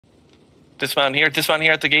Dismount here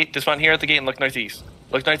at the gate, dismount here at the gate, and look northeast.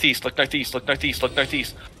 Look northeast, look northeast, look northeast, look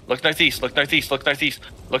northeast. Look northeast, look northeast, look northeast,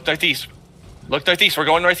 look northeast. Look northeast, we're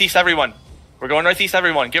going northeast, everyone. We're going northeast,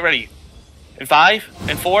 everyone. Get ready. In 5,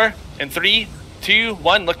 in 4, in 3, 2,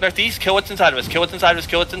 1, look northeast, kill what's inside of us, kill what's inside of us,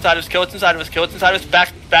 kill what's inside of us, kill what's inside of us, kill what's inside of us,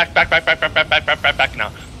 back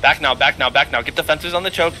now. Back now. Get the fences on the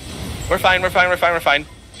choke. We're fine.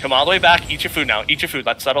 Come all the way back, eat your food now, eat your food.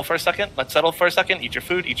 Let's settle for a second, eat your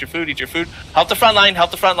food. Help the front line,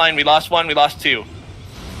 we lost 1, we lost 2.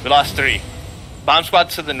 We lost 3. Bomb squad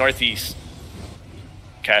to the northeast.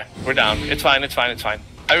 Okay, we're down, it's fine.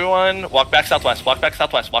 Everyone, walk back southwest. Get ready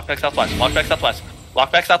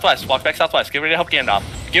to help Gandalf.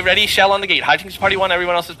 Get ready, shell on the gate. Hijinks party 1,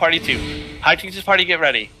 everyone else is party 2. Hijinks party, get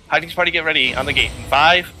ready. Get ready on the gate. In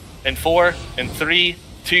 5, in 4, in 3,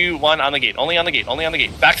 2, 1, on the gate. Only on the gate.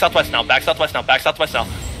 Back southwest now. Help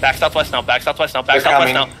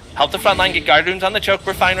the front line, get guard rooms on the choke.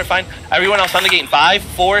 We're fine. Everyone else on the gate. In 5,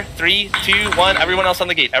 4, 3, 2, 1. Everyone else on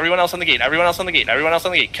the gate.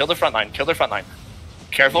 Kill the front line.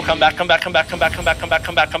 Careful, come back.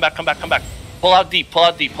 Pull out deep.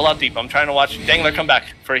 I'm trying to watch. Dangler, come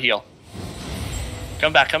back for a heal.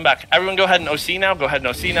 Come back. Everyone go ahead and OC now.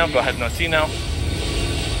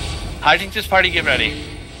 Hijinks party, get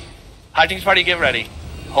ready.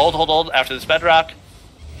 Hold after this bedrock.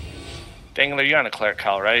 Dangler, you're on a cleric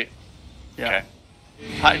call, right? Yeah. Okay.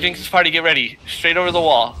 Hijinks party, get ready. Straight over the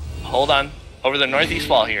wall. Hold on. Over the northeast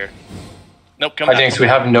wall here. Nope, come back. Hijinks, we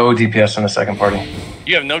have no DPS in the second party.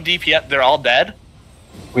 You have no DPS? They're all dead?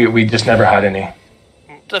 We just never had any.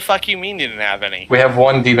 What the fuck you mean you didn't have any? We have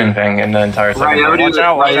 1 demon thing in the entire second party. Watch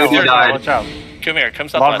out. Come here, come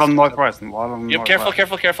A lot of southwest. them northwest. Yep, careful.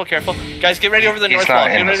 Guys, get ready over the north wall.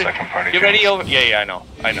 Get ready over. Yeah, I know.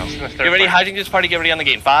 Get ready, Hijinks party, get ready on the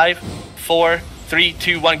gate. 5, 4, 3,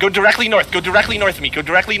 2, 1. Go directly north of me.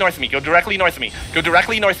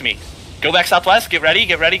 Go back southwest. Get ready.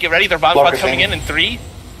 Their bomb squad's coming in 3,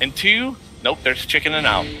 in 2. Nope, they're just chickening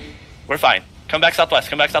out. We're fine. Come back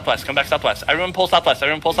southwest. Everyone pull southwest.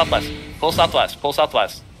 Pull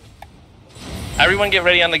southwest. Everyone get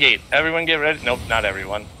ready on the gate. Nope, not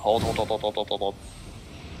everyone. Hold.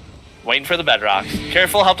 Waiting for the bedrocks.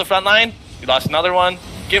 Careful, help the front line. We lost another one.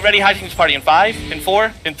 Get ready, Hijinks party. In 5, in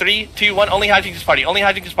 4, in 3, 2, 1. Only Hijinks party.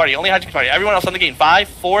 Everyone else on the gate. 5,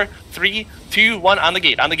 4, 3, 2, 1. On the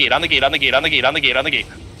gate.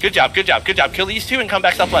 Good job. Kill these 2 and come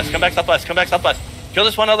back southwest. Kill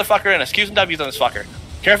this one other fucker and Q's and W's on this fucker.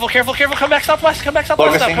 Careful. Come back southwest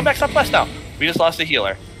now. We just lost a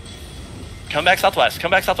healer. Come back southwest.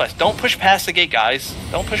 Don't push past the gate, guys.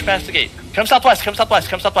 Come southwest.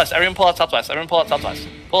 Everyone pull out southwest.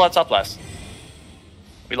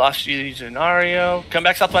 We lost you, Scenario. Come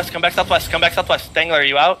back southwest. Dangler, are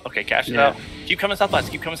you out? Okay, cash it out. Keep coming southwest.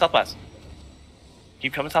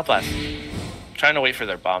 Trying to wait for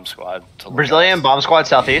their bomb squad to Brazilian bomb squad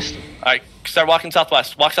southeast. Alright, start walking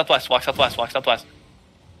southwest. Walk southwest.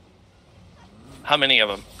 How many of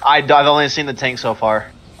them? I've only seen the tank so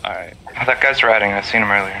far. Alright. Oh, that guy's riding. I've seen him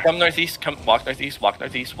earlier. Come northeast. Walk northeast.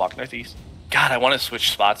 God, I want to switch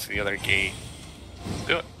spots to the other gate. Let's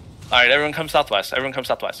do it. Alright, everyone come southwest. Come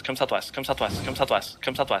southwest.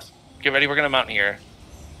 Get ready, we're gonna mount here.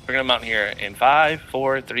 In 5,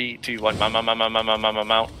 4, 3, 2, 1.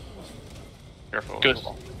 Mount. Careful. Good.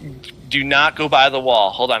 Do not go by the wall.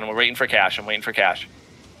 Hold on, we're waiting for cash.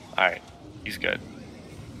 Alright, he's good.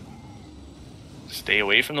 Stay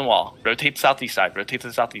away from the wall. Rotate southeast side. Rotate to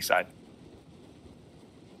the southeast side.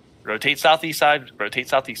 Rotate southeast side.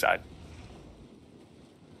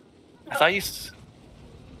 I thought you...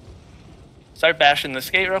 Start bashing this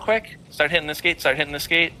gate real quick. Start hitting this gate.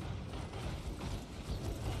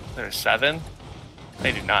 There's 7.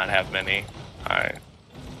 They do not have many. Alright.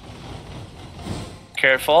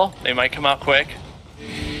 Careful. They might come out quick.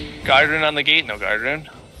 Guard rune on the gate. No guard rune.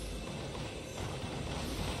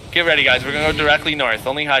 Get ready, guys. We're gonna go directly north.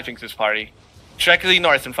 Only Hijinks party. Directly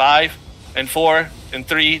north in 5, in 4, in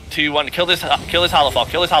 3, 2, 1. Kill this hollow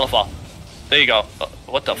fall. There you go.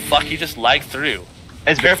 What the fuck? He just lagged through.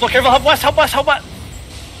 Careful. Help west.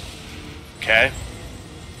 Okay.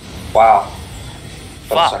 Wow.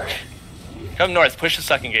 Fuck. Sorry. Come north. Push the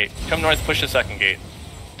second gate.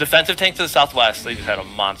 Defensive tank to the southwest. They just had a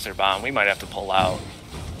monster bomb. We might have to pull out.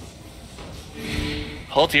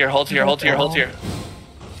 Hold here.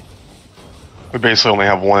 We basically only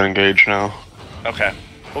have 1 engage now. Okay.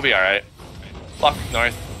 We'll be alright. Walk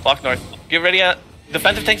north. Get ready.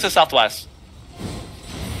 Defensive tanks to the southwest.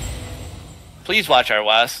 Please watch our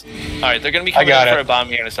west. Alright, they're gonna be coming in for a bomb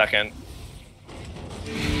here in a second.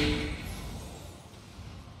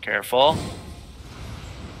 Careful.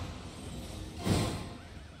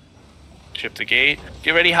 Chip the gate.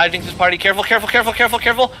 Get ready, hijinks party. Careful, careful, careful, careful,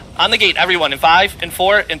 careful. On the gate, everyone. In 5, in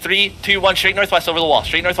 4, in 3, 2, 1. Straight northwest over the wall.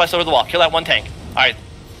 Straight northwest over the wall. Kill that one tank. Alright.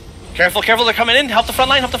 Careful, careful. They're coming in. Help the front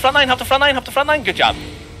line, help the front line, help the front line, help the front line. Good job.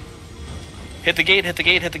 Hit the gate, hit the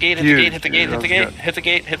gate, hit the gate, hit the gate, hit the gate, hit the gate, hit the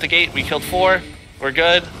gate, hit the gate. We killed 4. We're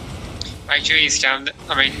good. Actually, he's down.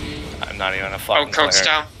 I'm not even a fucking coach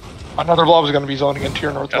down. Another blob is going to be zoning into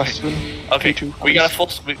your northwest. Okay. We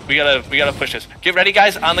gotta we gotta push this. Get ready,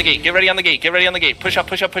 guys. On the gate. Get ready on the gate. Get ready on the gate. Push up.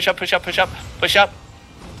 Push up. Push up. Push up. Push up. Push up.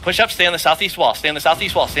 Push up. Stay on the southeast wall. Stay on the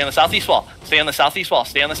southeast wall. Stay on the southeast wall. Stay on the southeast wall.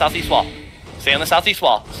 Stay on the southeast wall. Stay on the southeast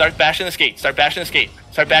wall. Start bashing this gate. Start bashing this gate.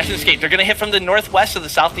 Start bashing this gate. They're gonna hit from the northwest of the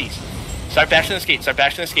southeast. Start bashing this gate. Start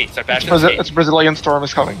bashing this gate. Start bashing this gate. It's Brazilian storm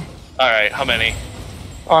is coming. All right. How many?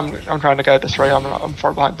 I'm trying to get this right. I'm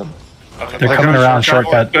far behind them. Okay. They're coming around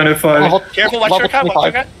shortcut. 25. Careful, watch shortcut,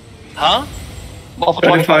 watch shortcut. Huh? Level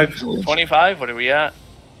 25. 25, what are we at?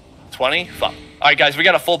 20? Fuck. Alright guys, we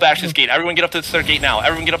gotta full bash this gate. Everyone get up to this third gate now.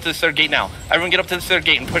 Everyone get up to this third gate now. Everyone get up to this third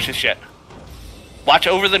gate and push this shit. Watch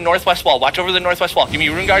over the northwest wall. Watch over the northwest wall. Give me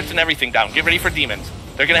rune guards and everything down. Get ready for demons.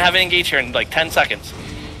 They're gonna have an engage here in like 10 seconds.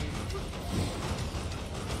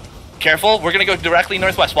 Careful, we're gonna go directly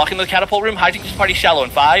northwest. Walk into the catapult room, hijinks this party shallow in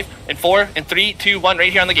 5, in 4, in 3, 2, 1,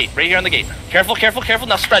 right here on the gate. Right here on the gate. Careful, careful, careful.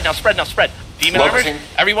 Now spread, now spread, now spread. Demon armors,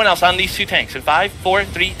 everyone else on these 2 tanks. In 5, 4,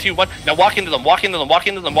 3, 2, 1. Now walk into them, walk into them, walk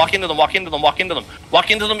into them, walk into them, walk into them, walk into them. Walk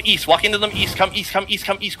into them east, walk into them east. Come east, come east,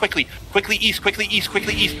 come east, quickly. Quickly east, quickly east,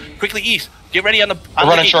 quickly east, quickly east. Get ready on the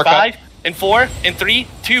gate. 5, in 4, in 3,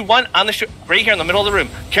 2, 1, on the right here in the middle of the room.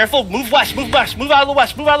 Careful, move west, move west, move out of the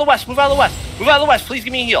west, move out of the west, move out of the west, move out of the west. Please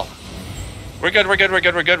give me a heal. We're good, we're good, we're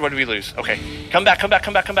good, we're good. What did we lose? Okay. Come back, come back,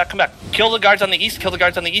 come back, come back, come back. Kill the guards on the east, kill the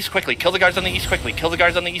guards on the east quickly. Kill the guards on the east quickly. Kill the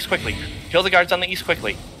guards on the east quickly. Kill the guards on the east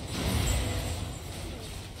quickly.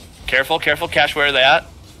 Careful, careful, Cash, where are they at?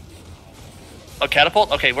 A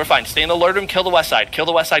catapult? Okay, we're fine. Stay in the Lord room, kill the west side. Kill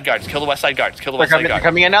the west side guards, kill the west side guards, kill the west side guards. They're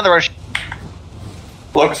coming in now, they're rushing.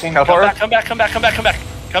 Focusing. Come back, come back, come back, come back, come back.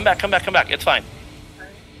 Come back, come back, come back. It's fine.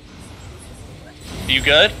 You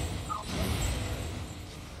good?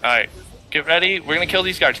 Alright. Get ready. We're gonna kill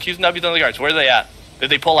these guards. Q's and W's on the guards. Where are they at? Did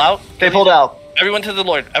they pull out? They pulled out. Everyone to the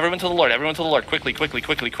Lord. Everyone to the Lord. Everyone to the Lord. Quickly, quickly,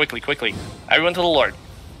 quickly, quickly, quickly. Everyone to the Lord.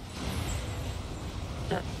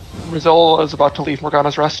 Brazil is about to leave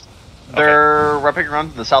Morgana's Rest. They're wrapping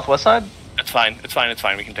around the southwest side? It's fine. It's fine. It's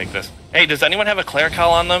fine. We can take this. Hey, does anyone have a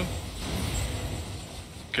clerical on them?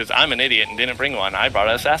 Because I'm an idiot and didn't bring one. I brought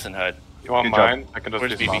an assassin hood. You want mine? I can just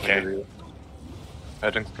Where's BBK?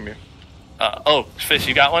 Hijinks, come here. Oh, Fish,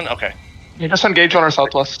 you got one? Okay. You just engage on our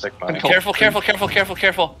southwest. Careful, careful, careful, careful,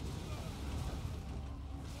 careful.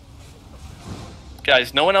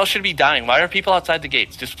 Guys, no one else should be dying. Why are people outside the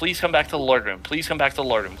gates? Just please come back to the Lord room. Please come back to the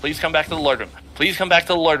Lord room. Please come back to the Lord room. Please come back to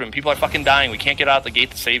the Lord room. People are fucking dying. We can't get out the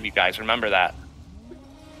gate to save you guys. Remember that.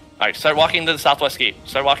 Alright, start walking to the southwest gate.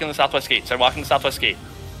 Start walking to the southwest gate. Start walking to the southwest gate.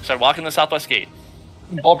 Start walking to the southwest gate.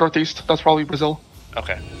 All northeast. That's probably Brazil.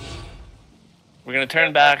 Okay. We're gonna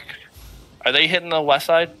turn back. Are they hitting the west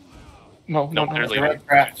side? No, They're leaving.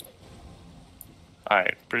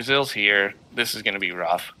 Alright, Brazil's here. This is gonna be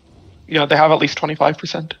rough. Yeah, they have at least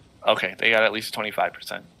 25%. Okay, they got at least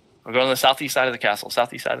 25%. We're going to the southeast side of the castle.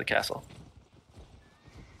 Southeast side of the castle.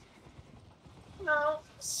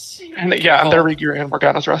 And yeah, and they're regearing on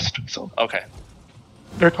Morgana's Rest. So okay.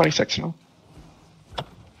 They're 26 now.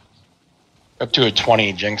 Up to a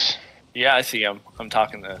 20, Jinx. Yeah, I see him. I'm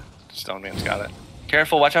talking to Stone Man's got it.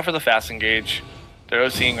 Careful, watch out for the fast engage. They're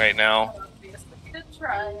OCing right now.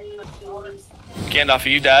 Gandalf, are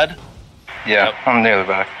you dead? Yeah, Yep. I'm nearly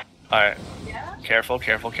back. Alright. Careful,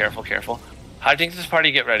 careful, careful, careful. Hijinks'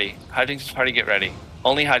 party, get ready. Hijinks' party, get ready.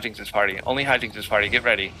 Only Hijinks' party. Only Hijinks' party, get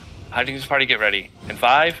ready. Hijinks' party, get ready. In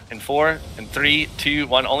 5, in 4, in 3, 2,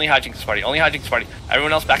 1. Only Hijinks' party. Only Hijinks' party.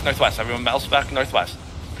 Everyone else back northwest. Everyone else back northwest.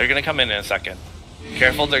 They're gonna come in a second.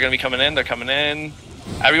 Careful, they're gonna be coming in. They're coming in.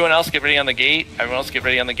 Everyone else get ready on the gate. Everyone else get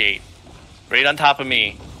ready on the gate. Right on top of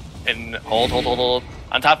me. And hold.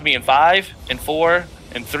 On top of me in 5, in 4,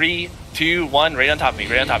 in 3, 2, 1. Right on top of me.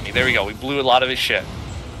 Right on top of me. There we go. We blew a lot of his shit.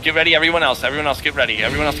 Get ready, everyone else. Everyone else get ready.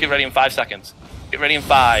 Everyone else get ready in 5 seconds. Get ready in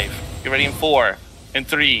 5. Get ready in 4, in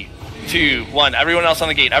 3, 2, 1. Everyone else on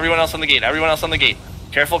the gate. Everyone else on the gate. Everyone else on the gate.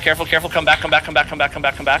 Careful, careful, careful. Come back, come back, come back, come back, come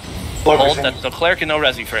back, come back. Hold. That's the cleric and no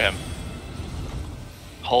resi for him.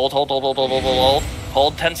 Hold.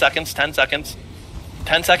 Hold 10 seconds, 10 seconds.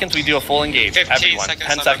 10 seconds, we do a full engage. 15 everyone. seconds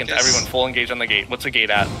 10 seconds, everyone full engage on the gate. What's the gate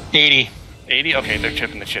at? 80. 80? Okay, they're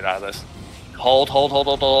chipping the shit out of this. Hold.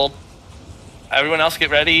 Everyone else get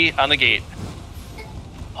ready on the gate.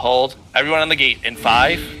 Hold. Everyone on the gate in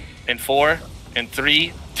 5, in 4, in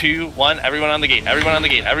 3, 2, 1. Everyone on the gate. Everyone on the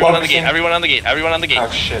gate. Everyone on the gate. Everyone on the gate. Everyone on the gate. Oh,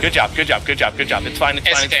 shit. Good job. Good job. Good job. Good job. It's fine. It's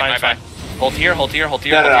fine. It's fine. It's fine. Hold here. Hold here. Hold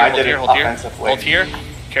here. No, Hold no, I here. did Hold here. it Hold here. offensively. Hold here.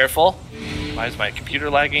 Careful. Why is my computer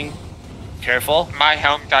lagging? Careful. My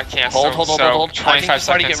helm got canceled. Hold. So 25 Hijinks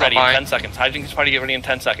party, get seconds ready on in mine. 10 seconds. Hijinks party, get ready in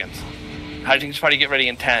 10 seconds. Hijinks party, get ready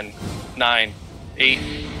in 10, 9, 8,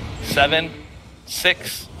 7,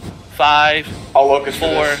 6, 5, I'll locus for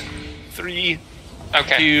 4, this. 3,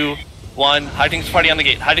 Okay. 2, 1. Hijinks party on the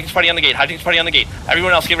gate. Hijinks party on the gate. Hijinks party on the gate.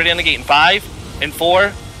 Everyone else get ready on the gate in 5, in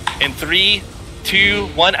 4, in 3, 2,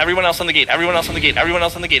 1. Everyone else on the gate. Everyone else on the gate. Everyone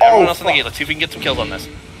else on the gate. Everyone else on the gate. Let's see if we can get some kills on this.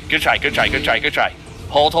 Good try. Good try. Good try. Good try.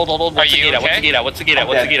 Hold. What's the you gate at? What's the okay? gate at? What's the gate at?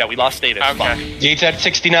 What's the gate at? We lost status. Fuck. Okay. Gates at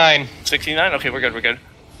 69. 69? Okay, we're good, we're good.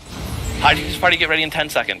 Hijinks party, get ready in 10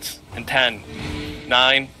 seconds. In 10,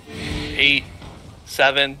 9, 8,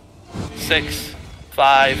 7, 6,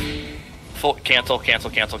 5, 4. Cancel it.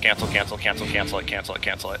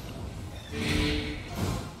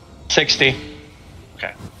 60.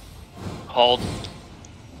 Okay. Hold.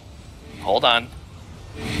 Hold on.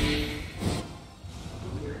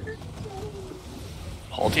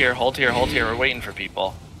 Hold here. We're waiting for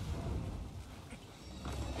people.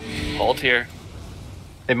 Hold here.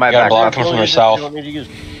 They might Got a back block up. coming from the south.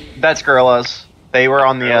 That's gorillas. They were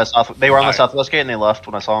on the south. They were on the Alright. southwest gate and they left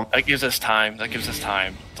when I saw them. That gives us time.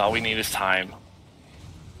 That's all we need is time.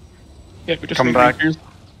 Yeah, we just Come need back. refuse.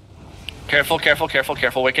 Careful,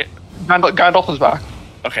 Wicket. Gandalf is back.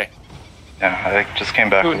 Okay. Yeah, I just came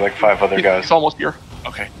back with like 5 other He's guys. almost here.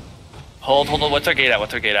 Okay. Hold. What's our gate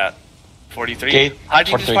at? 43? Gate, Hijinks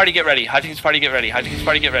 43. party, get ready. Hijinks party, get ready.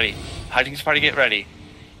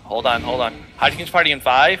 Hold on. Hijinks party in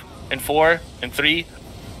 5, in 4, in 3,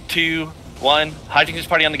 2, 1. Hijinks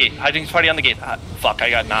party on the gate. Fuck, I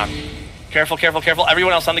got knocked. Careful.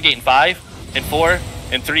 Everyone else on the gate in 5, in 4,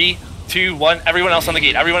 in 3, 2, 1. Everyone else on the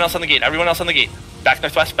gate. Back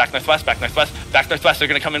northwest. They're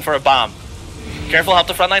gonna come in for a bomb. Careful, help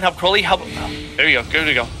the front line, help Crowley, help. There you go, good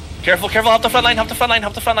to go. Careful, help the front line.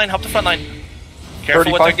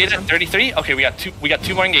 Careful, what's our gate at? 33? Okay, we got two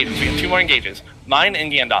more engages. Mine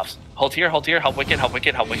and Gandalf's. Hold here, help Wicket.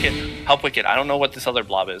 I don't know what this other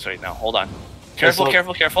blob is right now. Hold on. Careful.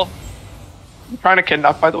 I'm trying to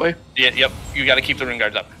kidnap, by the way. Yeah, yep, you gotta keep the rune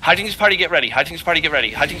guards up. Hijinks party, get ready.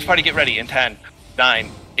 In 10,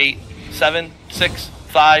 9, 8, 7, 6,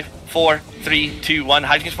 5, 4, 3, 2, 1.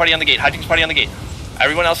 Hijinks party on the gate.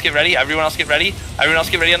 Everyone else get ready. Everyone else get ready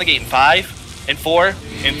on the gate in 5, in 4,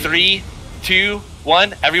 in 3, 2,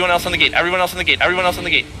 1. Everyone else on the gate. Back.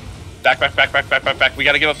 We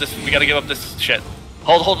gotta give up this shit.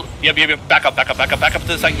 Hold. Yep. Back up to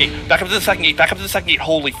the second gate.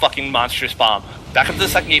 Holy fucking monstrous bomb. Back up to the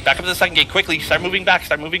second gate. Quickly, start moving back.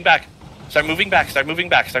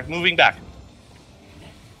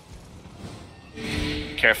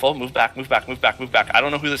 Careful, move back. I don't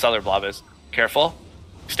know who this other blob is. Careful.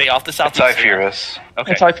 Stay off the southeast. It's Iphyrus.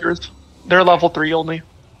 Okay. It's Iphyrus. They're level 3 only.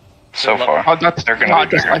 So They're far. Oh, that's They're gonna not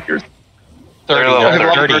be just bigger. Iphyrus. 30. level They're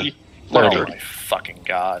level 30. 30. Oh my fucking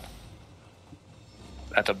god.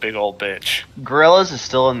 That's a big old bitch. Gorillas is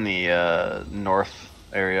still in the north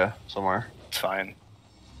area somewhere. It's fine.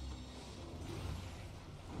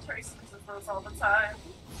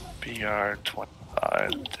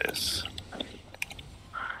 BR25 this.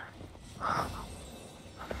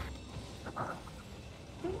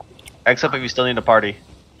 Except if you still need a party.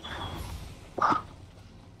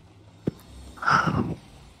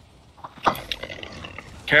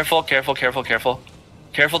 Careful. They're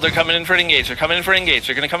coming in for an engage. They're gonna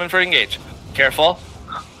come in for engage. Careful.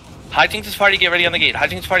 Hijinks party, get ready on the gate.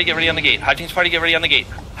 Hijinks party, get ready on the gate. In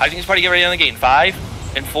 5,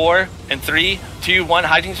 in 4, in 3, 2, 1.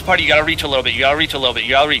 Hijinks party, you gotta reach a little bit.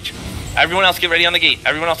 Everyone else get ready on the gate.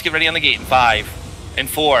 In 5, in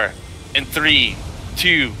 4, in 3,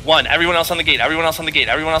 2, 1. Everyone else on the gate.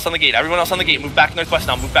 Move back northwest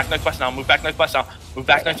now.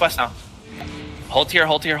 Hold here.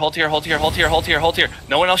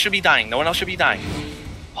 No one else should be dying.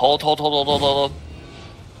 Hold.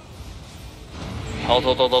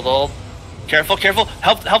 Careful.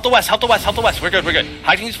 Help the west. We're good.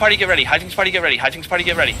 Hijinks party, get ready.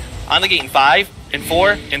 On the gate in 5, in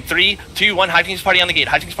 4, in 3, 2, 1. Hijinks party on the gate.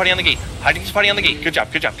 Good job.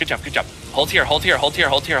 Hold here.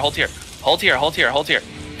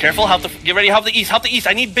 Careful, get ready, help the east.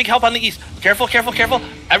 I need big help on the east. Careful.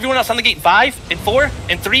 Everyone else on the gate. 5, in 4,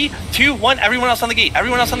 in 3, 2, 1. Everyone else on the gate.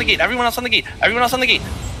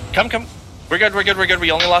 Come. We're good.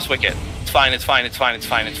 We only lost Wicket. It's fine.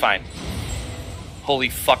 Holy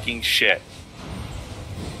fucking shit.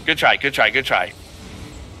 Good try, good try, good try.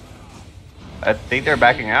 I think they're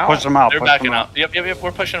backing out. Push them out. They're push backing them out. Yep,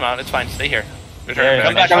 we're pushing them out. It's fine, stay here. Yeah,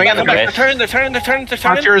 Come back, coming come in, back, coming they're turning.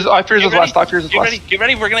 I fears is west. I fears is Get west. ready, get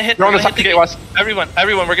ready, we're gonna hit. You're on we're the gonna top hit gate west. Everyone,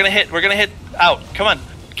 we're gonna hit out. Come on.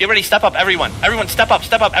 Get ready, step up, everyone. Everyone step up,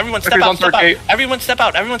 everyone step Fears out, on step third out. gate. Everyone step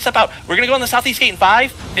out. We're gonna go on the southeast gate in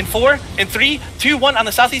 5, in 4, in 3, 2, 1 on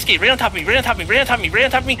the southeast gate. Right on top of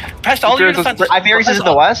me. Press all your Fears is- defense. I Furious is in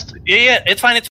the west. Yeah, it's fine,